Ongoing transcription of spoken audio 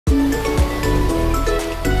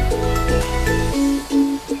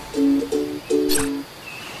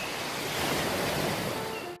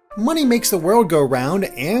Money makes the world go round,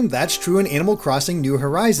 and that's true in Animal Crossing New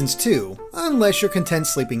Horizons too, unless you're content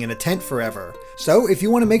sleeping in a tent forever. So if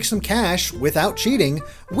you want to make some cash without cheating,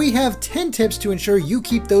 we have 10 tips to ensure you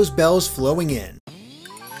keep those bells flowing in.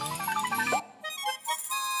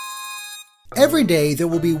 Every day there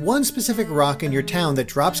will be one specific rock in your town that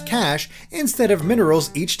drops cash instead of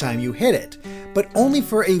minerals each time you hit it, but only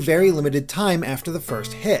for a very limited time after the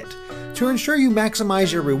first hit. To ensure you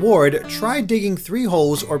maximize your reward, try digging 3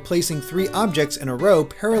 holes or placing 3 objects in a row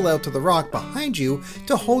parallel to the rock behind you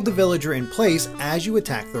to hold the villager in place as you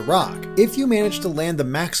attack the rock. If you manage to land the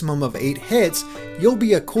maximum of 8 hits, you'll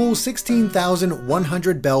be a cool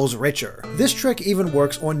 16,100 bells richer. This trick even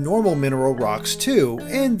works on normal mineral rocks too,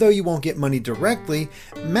 and though you won't get money directly,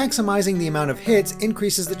 maximizing the amount of hits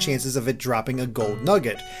increases the chances of it dropping a gold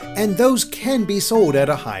nugget, and those can be sold at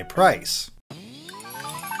a high price.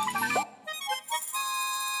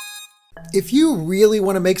 If you really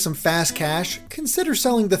want to make some fast cash, consider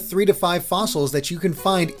selling the 3 to 5 fossils that you can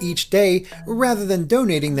find each day rather than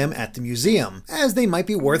donating them at the museum, as they might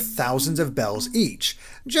be worth thousands of bells each.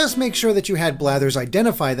 Just make sure that you had Blathers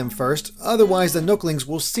identify them first, otherwise the Nooklings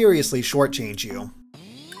will seriously shortchange you.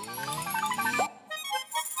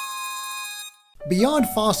 Beyond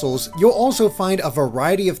fossils, you'll also find a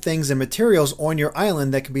variety of things and materials on your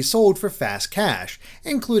island that can be sold for fast cash,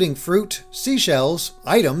 including fruit, seashells,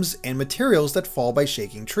 items, and materials that fall by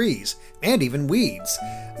shaking trees, and even weeds.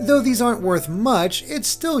 Though these aren't worth much, it's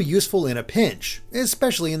still useful in a pinch,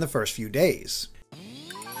 especially in the first few days.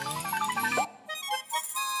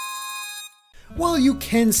 While you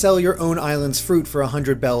can sell your own island's fruit for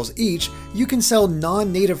 100 bells each, you can sell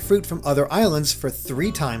non-native fruit from other islands for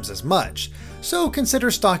 3 times as much. So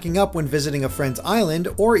consider stocking up when visiting a friend's island,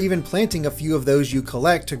 or even planting a few of those you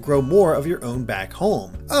collect to grow more of your own back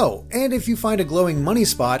home. Oh, and if you find a glowing money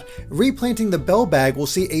spot, replanting the bell bag will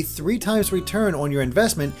see a 3 times return on your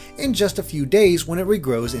investment in just a few days when it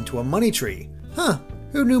regrows into a money tree. Huh,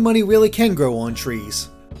 who knew money really can grow on trees?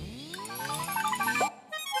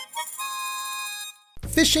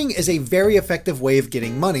 Fishing is a very effective way of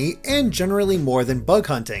getting money, and generally more than bug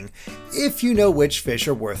hunting, if you know which fish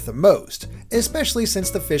are worth the most, especially since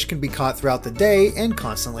the fish can be caught throughout the day and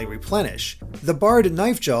constantly replenish. The barred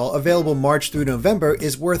knifejaw, available March through November,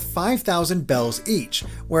 is worth 5,000 bells each,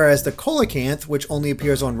 whereas the coelacanth, which only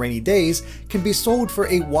appears on rainy days, can be sold for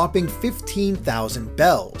a whopping 15,000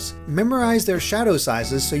 bells. Memorize their shadow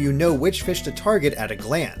sizes so you know which fish to target at a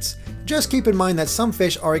glance. Just keep in mind that some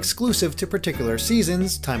fish are exclusive to particular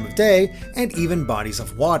seasons, time of day, and even bodies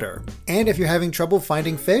of water. And if you're having trouble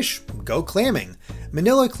finding fish, go clamming.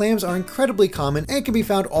 Manila clams are incredibly common and can be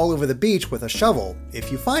found all over the beach with a shovel.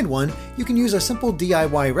 If you find one, you can use a simple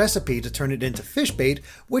DIY recipe to turn it into fish bait,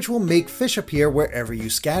 which will make fish appear wherever you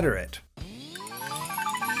scatter it.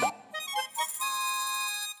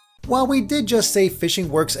 While we did just say fishing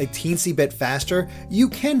works a teensy bit faster, you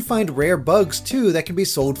can find rare bugs too that can be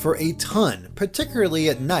sold for a ton, particularly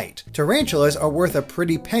at night. Tarantulas are worth a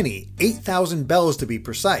pretty penny, 8,000 bells to be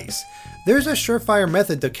precise. There's a surefire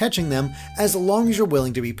method to catching them as long as you're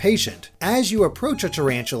willing to be patient. As you approach a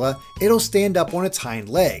tarantula, it'll stand up on its hind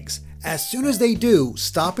legs. As soon as they do,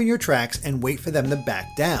 stop in your tracks and wait for them to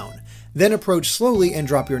back down. Then approach slowly and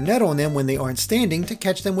drop your net on them when they aren't standing to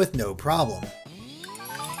catch them with no problem.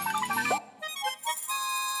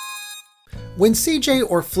 When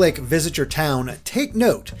CJ or Flick visit your town, take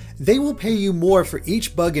note, they will pay you more for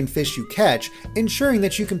each bug and fish you catch, ensuring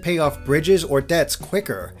that you can pay off bridges or debts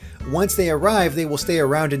quicker. Once they arrive, they will stay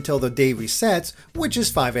around until the day resets, which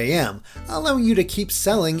is 5 AM, allowing you to keep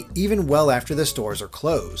selling even well after the stores are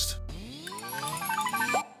closed.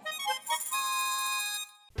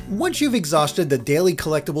 Once you've exhausted the daily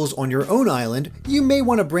collectibles on your own island, you may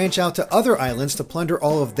want to branch out to other islands to plunder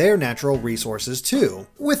all of their natural resources too.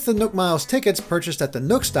 With the Nook Miles tickets purchased at the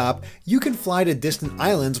Nook Stop, you can fly to distant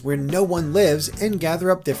islands where no one lives and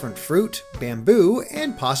gather up different fruit, bamboo,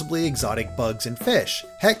 and possibly exotic bugs and fish.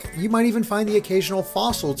 Heck, you might even find the occasional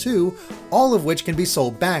fossil too, all of which can be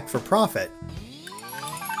sold back for profit.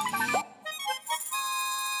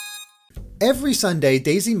 Every Sunday,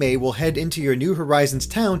 Daisy Mae will head into your New Horizons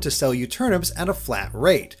town to sell you turnips at a flat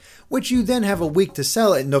rate, which you then have a week to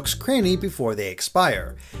sell at Nook's Cranny before they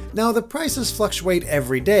expire. Now, the prices fluctuate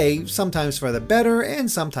every day, sometimes for the better and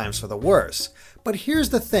sometimes for the worse. But here's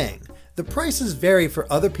the thing, the prices vary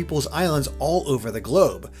for other people's islands all over the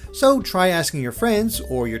globe, so try asking your friends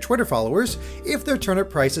or your Twitter followers if their turnip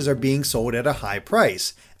prices are being sold at a high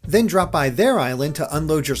price. Then drop by their island to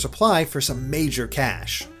unload your supply for some major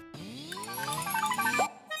cash.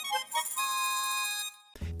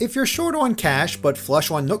 If you're short on cash but flush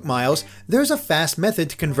on Nook miles, there's a fast method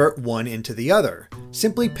to convert one into the other.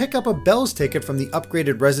 Simply pick up a Bells ticket from the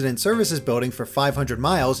upgraded Resident Services building for 500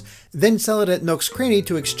 miles, then sell it at Nook's Cranny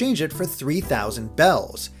to exchange it for 3,000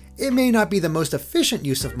 Bells. It may not be the most efficient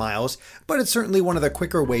use of miles, but it's certainly one of the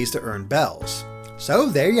quicker ways to earn Bells. So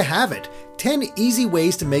there you have it, 10 easy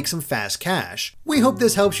ways to make some fast cash. We hope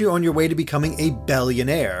this helps you on your way to becoming a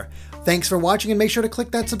billionaire. Thanks for watching, and make sure to click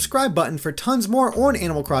that subscribe button for tons more on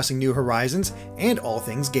Animal Crossing New Horizons and all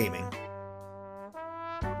things gaming.